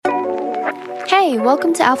Hey,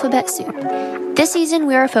 welcome to Alphabet Soup. This season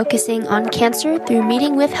we are focusing on cancer through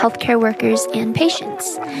meeting with healthcare workers and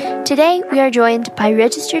patients. Today we are joined by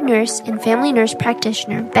registered nurse and family nurse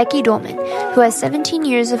practitioner Becky Dolman, who has 17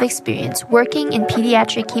 years of experience working in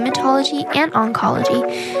pediatric hematology and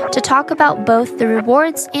oncology, to talk about both the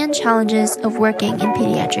rewards and challenges of working in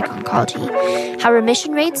pediatric oncology, how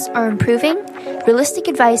remission rates are improving, realistic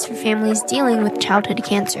advice for families dealing with childhood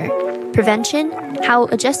cancer, prevention, how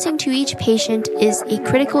adjusting to each patient is a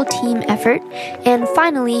critical team effort, and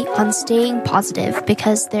finally, on staying positive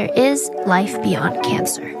because there is life beyond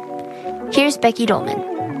cancer. Here's Becky Dolman.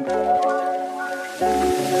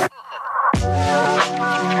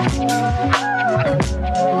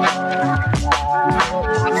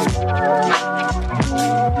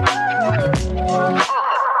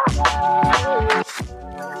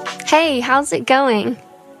 Hey, how's it going?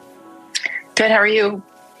 Good, how are you?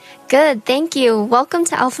 Good, thank you. Welcome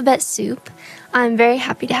to Alphabet Soup. I'm very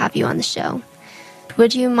happy to have you on the show.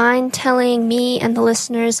 Would you mind telling me and the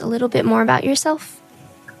listeners a little bit more about yourself?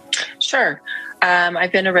 Sure.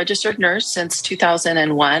 I've been a registered nurse since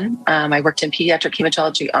 2001. I worked in pediatric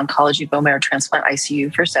hematology, oncology, bone marrow transplant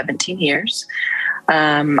ICU for 17 years.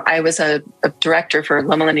 I was a director for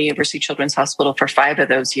Loma Linda University Children's Hospital for 5 of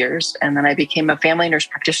those years. And then I became a family nurse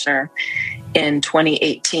practitioner in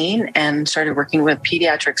 2018 and started working with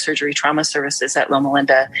pediatric surgery trauma services at Loma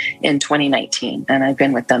Linda in 2019. And I've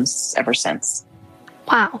been with them ever since.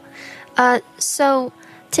 Wow. So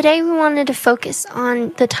today we wanted to focus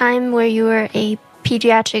on the time where you were a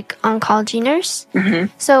pediatric oncology nurse.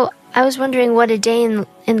 Mm-hmm. So I was wondering what a day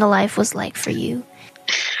in the life was like for you.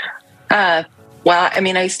 Well,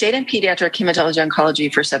 I stayed in pediatric hematology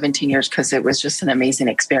oncology for 17 years because it was just an amazing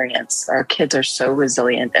experience. Our kids are so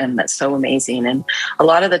resilient and that's so amazing. And a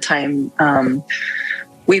lot of the time,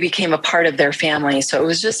 we became a part of their family. So it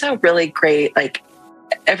was just a really great,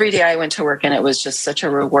 every day I went to work and it was just such a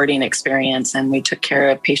rewarding experience, and we took care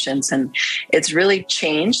of patients, and it's really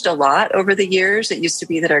changed a lot over the years. It used to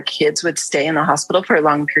be that our kids would stay in the hospital for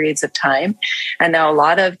long periods of time. And now a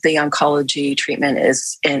lot of the oncology treatment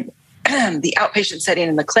is in the outpatient setting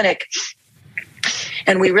in the clinic.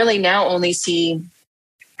 And we really now only see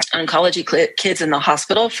oncology kids in the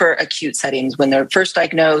hospital for acute settings when they're first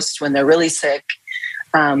diagnosed, when they're really sick,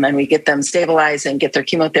 and we get them stabilized and get their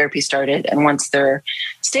chemotherapy started. And once they're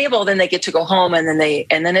stable, then they get to go home, and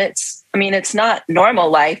then it's not normal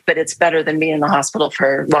life, but it's better than being in the hospital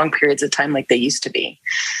for long periods of time like they used to be.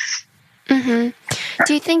 Mm-hmm.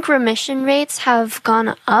 Do you think remission rates have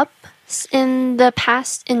gone up in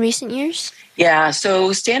recent years? Yeah,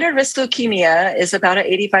 so standard risk leukemia is about an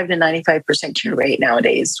 85 to 95% cure rate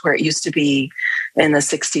nowadays, where it used to be in the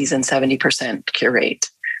 60s and 70% cure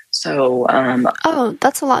rate. So,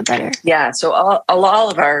 that's a lot better. Yeah, so all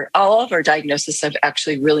of our diagnoses have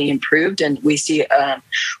actually really improved, and we see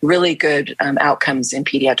really good outcomes in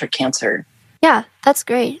pediatric cancer. Yeah, that's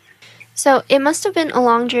great. So it must have been a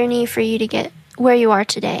long journey for you to get where you are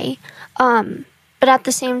today. But at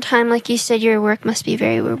the same time, like you said, your work must be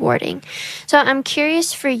very rewarding. So I'm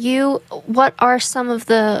curious for you, what are some of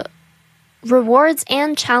the rewards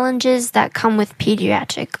and challenges that come with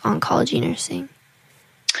pediatric oncology nursing?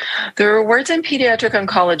 The rewards in pediatric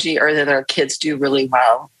oncology are that our kids do really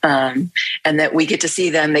well, and that we get to see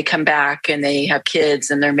them. They come back and they have kids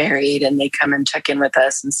and they're married, and they come and check in with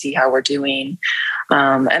us and see how we're doing.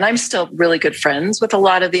 And I'm still really good friends with a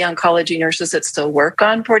lot of the oncology nurses that still work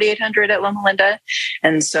on 4800 at Loma Linda.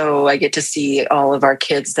 And so I get to see all of our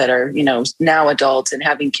kids that are, now adults and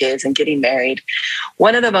having kids and getting married.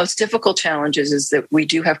 One of the most difficult challenges is that we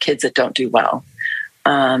do have kids that don't do well.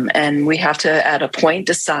 And we have to, at a point,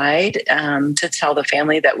 decide to tell the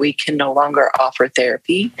family that we can no longer offer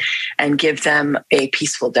therapy and give them a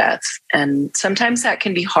peaceful death. And sometimes that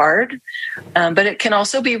can be hard, but it can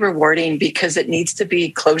also be rewarding because it needs to be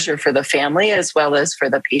closure for the family as well as for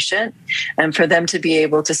the patient, and for them to be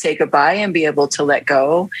able to say goodbye and be able to let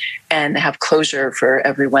go and have closure for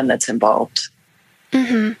everyone that's involved.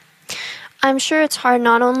 Mm-hmm. I'm sure it's hard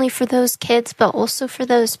not only for those kids, but also for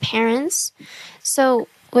those parents. So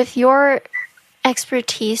with your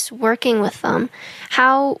expertise working with them,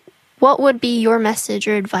 what would be your message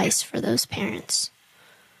or advice for those parents?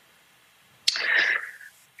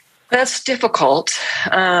 That's difficult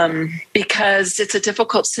because it's a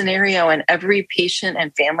difficult scenario, and every patient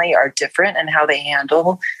and family are different in how they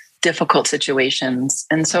handle difficult situations.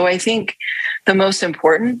 And so I think the most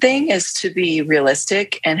important thing is to be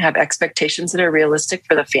realistic and have expectations that are realistic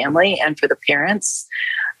for the family and for the parents.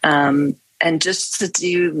 And just to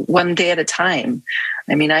do one day at a time.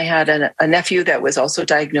 I mean, I had a nephew that was also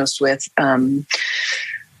diagnosed with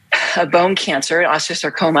a bone cancer,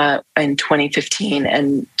 osteosarcoma, in 2015.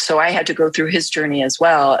 And so I had to go through his journey as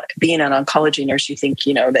well. Being an oncology nurse, you think,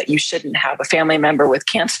 that you shouldn't have a family member with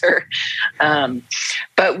cancer.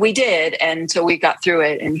 But we did. And so we got through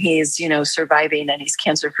it, and he's, surviving, and he's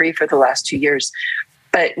cancer-free for the last 2 years.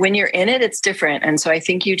 But when you're in it, it's different. And so I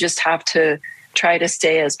think you just have to try to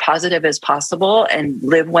stay as positive as possible and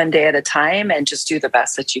live one day at a time and just do the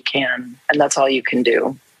best that you can. And that's all you can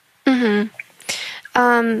do. Mm-hmm.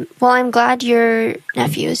 Well, I'm glad your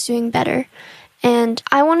nephew is doing better. And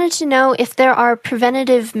I wanted to know if there are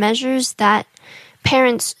preventative measures that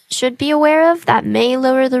parents should be aware of that may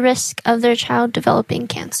lower the risk of their child developing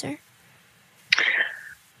cancer.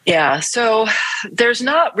 Yeah, so there's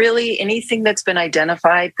not really anything that's been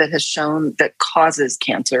identified that has shown that causes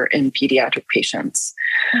cancer in pediatric patients.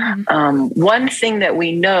 Mm-hmm. One thing that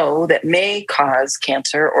we know that may cause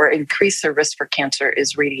cancer or increase the risk for cancer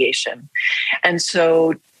is radiation. And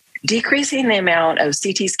so decreasing the amount of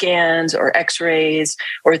CT scans or X-rays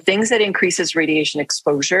or things that increases radiation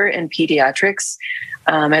exposure in pediatrics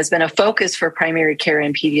has been a focus for primary care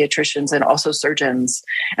and pediatricians and also surgeons.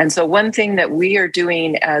 And so one thing that we are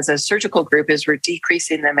doing as a surgical group is we're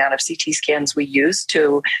decreasing the amount of CT scans we use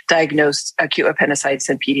to diagnose acute appendicitis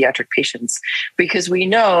in pediatric patients, because we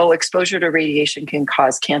know exposure to radiation can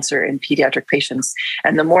cause cancer in pediatric patients.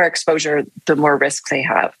 And the more exposure, the more risk they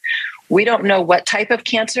have. We don't know what type of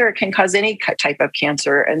cancer. It can cause any type of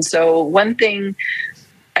cancer. And so one thing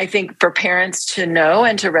I think for parents to know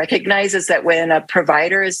and to recognize is that when a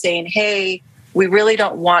provider is saying, hey, we really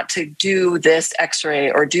don't want to do this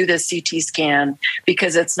X-ray or do this CT scan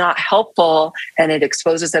because it's not helpful and it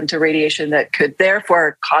exposes them to radiation that could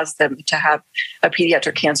therefore cause them to have a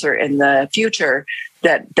pediatric cancer in the future,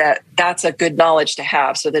 that's a good knowledge to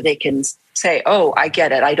have so that they can say, oh, I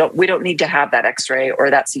get it. We don't need to have that X-ray or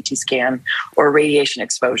that CT scan or radiation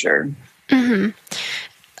exposure. Mm-hmm.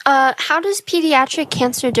 How does pediatric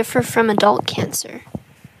cancer differ from adult cancer?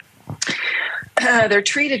 They're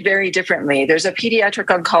treated very differently. There's a pediatric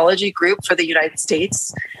oncology group for the United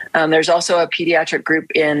States. There's also a pediatric group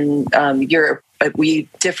in Europe. We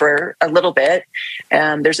differ a little bit.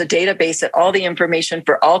 There's a database that all the information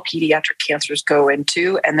for all pediatric cancers go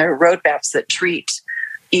into, and there are roadmaps that treat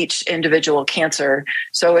each individual cancer.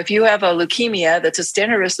 So if you have a leukemia that's a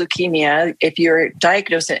standard risk leukemia, if you're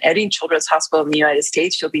diagnosed at any children's hospital in the United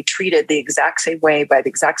States, you'll be treated the exact same way by the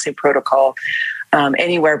exact same protocol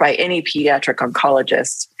anywhere by any pediatric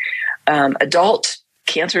oncologist. Adult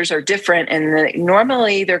cancers are different, and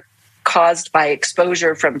normally they're caused by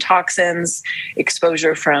exposure from toxins,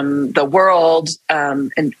 exposure from the world,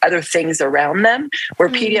 and other things around them. Where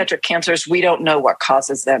pediatric cancers, we don't know what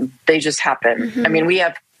causes them. They just happen. Mm-hmm. I mean, we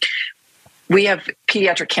have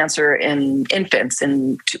pediatric cancer in infants,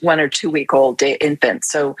 in 1 or 2 week old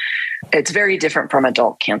infants. So it's very different from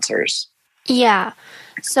adult cancers. Yeah.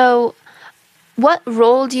 So what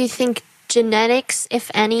role do you think genetics, if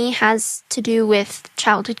any, has to do with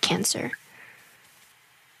childhood cancer?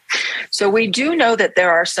 So we do know that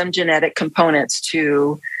there are some genetic components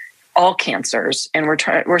to all cancers, and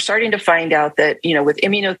we're starting to find out that, with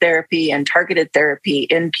immunotherapy and targeted therapy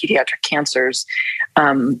in pediatric cancers,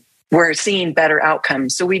 we're seeing better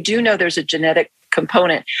outcomes. So we do know there's a genetic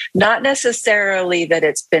component, not necessarily that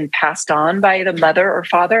it's been passed on by the mother or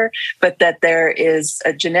father, but that there is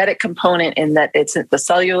a genetic component in that it's at the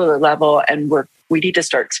cellular level, and we need to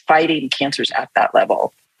start fighting cancers at that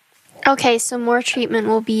level. Okay, so more treatment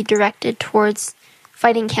will be directed towards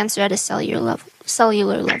fighting cancer at a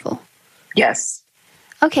cellular level. Yes.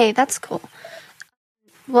 Okay, that's cool.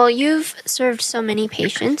 Well, you've served so many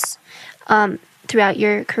patients throughout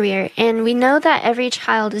your career, and we know that every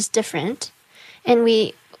child is different, and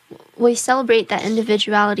we celebrate that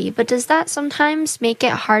individuality. But does that sometimes make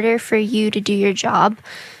it harder for you to do your job?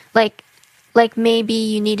 Like maybe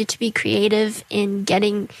you needed to be creative in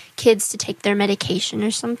getting kids to take their medication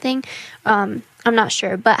or something. I'm not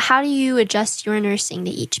sure, but how do you adjust your nursing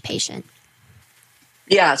to each patient?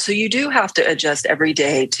 Yeah, so you do have to adjust every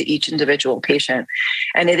day to each individual patient.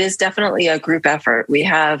 And it is definitely a group effort. We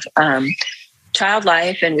have child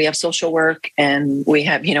life, and we have social work, and we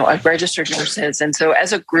have, registered nurses. And so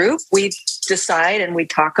as a group, we decide and we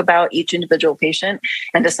talk about each individual patient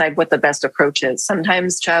and decide what the best approach is.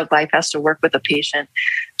 Sometimes child life has to work with a patient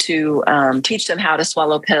to teach them how to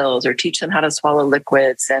swallow pills or teach them how to swallow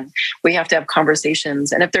liquids. And we have to have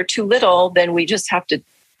conversations. And if they're too little, then we just have to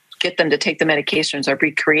get them to take the medications or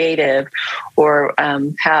be creative or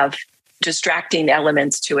have distracting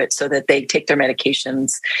elements to it so that they take their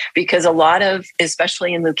medications, because a lot of,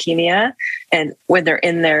 especially in leukemia and when they're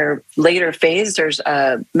in their later phase, there's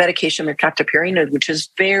a medication, mercaptopurine, which is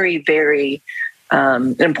very, very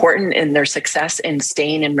important in their success in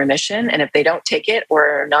staying in remission. And if they don't take it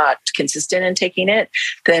or are not consistent in taking it,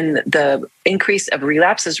 then the increase of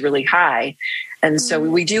relapse is really high. And so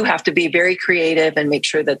we do have to be very creative and make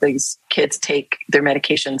sure that these kids take their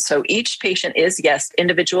medications. So each patient is, yes,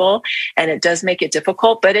 individual, and it does make it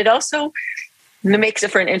difficult, but it also makes it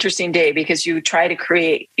for an interesting day, because you try to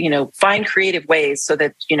create, find creative ways so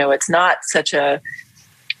that, it's not such a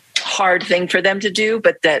hard thing for them to do,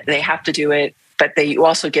 but that they have to do it. But you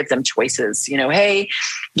also give them choices, hey,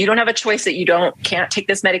 you don't have a choice that you can't take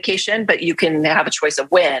this medication, but you can have a choice of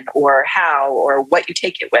when or how or what you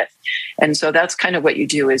take it with. And so that's kind of what you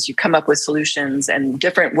do, is you come up with solutions and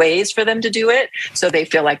different ways for them to do it so they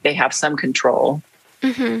feel like they have some control.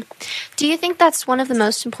 Mm-hmm. Do you think that's one of the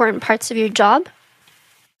most important parts of your job?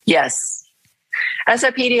 Yes. As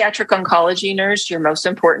a pediatric oncology nurse, your most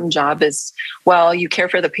important job is, well, you care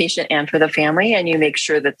for the patient and for the family, and you make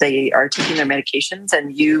sure that they are taking their medications,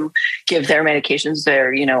 and you give their medications,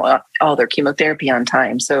 all their chemotherapy on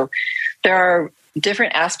time. So there are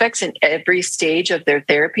different aspects in every stage of their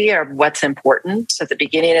therapy of what's important. So at the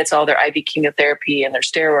beginning, it's all their IV chemotherapy and their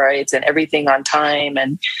steroids and everything on time.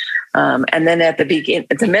 And then at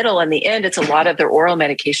the middle and the end, it's a lot of their oral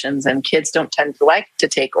medications, and kids don't tend to like to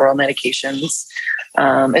take oral medications,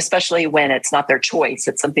 especially when it's not their choice.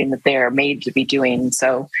 It's something that they're made to be doing.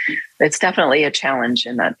 So it's definitely a challenge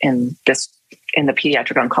in the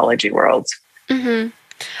pediatric oncology world. Mm-hmm.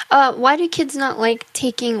 Why do kids not like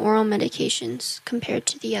taking oral medications compared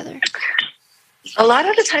to the other? A lot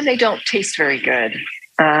of the time they don't taste very good.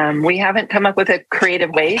 We haven't come up with a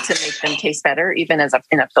creative way to make them taste better, even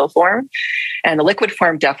in a pill form. And the liquid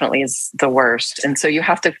form definitely is the worst. And so you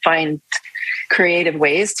have to find creative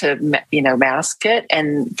ways to, mask it.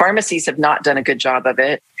 And pharmacies have not done a good job of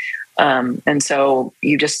it. And so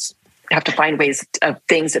you just have to find ways of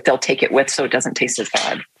things that they'll take it with so it doesn't taste as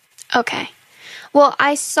bad. Okay. Well,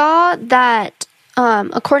 I saw that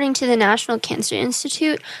according to the National Cancer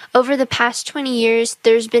Institute, over the past 20 years,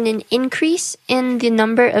 there's been an increase in the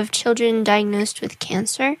number of children diagnosed with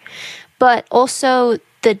cancer, but also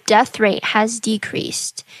the death rate has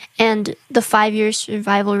decreased and the 5-year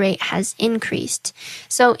survival rate has increased.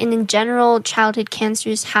 So in general, childhood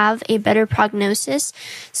cancers have a better prognosis.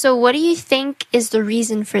 So what do you think is the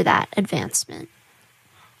reason for that advancement?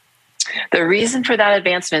 The reason for that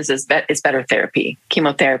advancement is better therapy,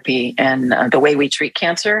 chemotherapy, and the way we treat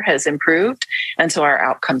cancer has improved. And so our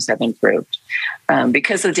outcomes have improved.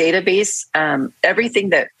 Because the database,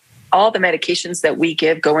 all the medications that we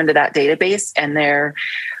give go into that database, and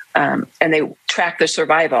they track the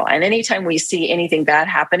survival. And anytime we see anything bad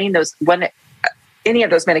happening, any of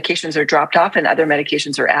those medications are dropped off and other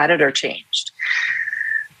medications are added or changed.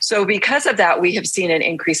 So because of that, we have seen an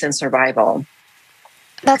increase in survival.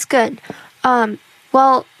 That's good.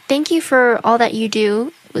 Well, thank you for all that you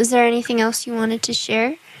do. Was there anything else you wanted to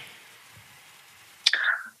share?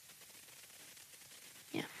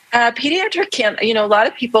 Pediatric a lot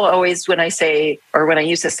of people always, when I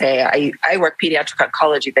used to say I work pediatric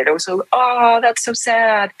oncology, they'd always go, oh, that's so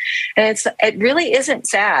sad. And it really isn't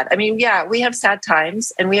sad. I mean, yeah, we have sad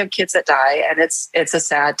times and we have kids that die, and it's a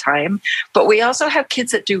sad time, but we also have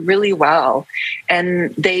kids that do really well,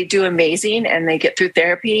 and they do amazing, and they get through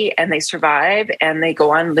therapy and they survive and they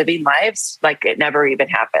go on living lives like it never even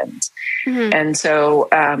happened. Mm-hmm. And so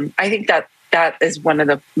I think that is one of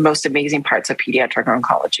the most amazing parts of pediatric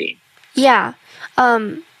oncology. Yeah.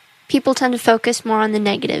 People tend to focus more on the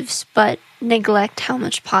negatives, but neglect how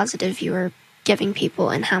much positive you are giving people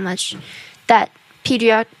and how much that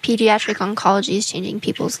pediatric oncology is changing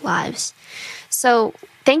people's lives. So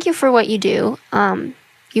thank you for what you do.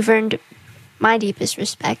 You've earned my deepest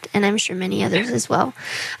respect, and I'm sure many others as well.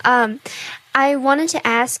 I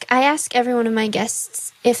ask every one of my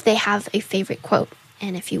guests if they have a favorite quote,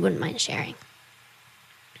 and if you wouldn't mind sharing.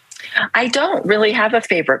 I don't really have a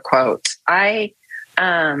favorite quote. I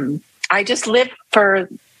just live for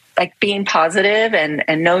like being positive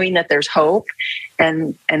and knowing that there's hope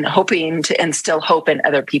and hoping to instill hope in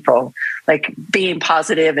other people, like being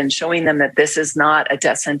positive and showing them that this is not a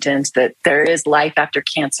death sentence, that there is life after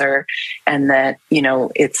cancer, and that,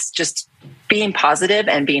 it's just being positive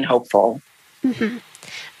and being hopeful. Mm-hmm.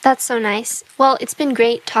 That's so nice. Well, it's been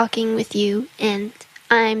great talking with you, and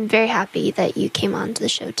I'm very happy that you came on to the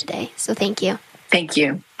show today. So thank you. Thank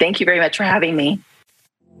you. Thank you very much for having me.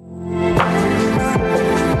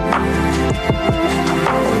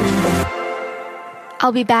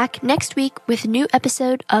 I'll be back next week with a new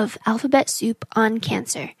episode of Alphabet Soup on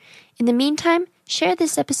Cancer. In the meantime, share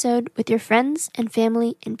this episode with your friends and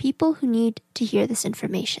family and people who need to hear this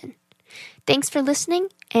information. Thanks for listening,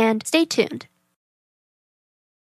 and stay tuned.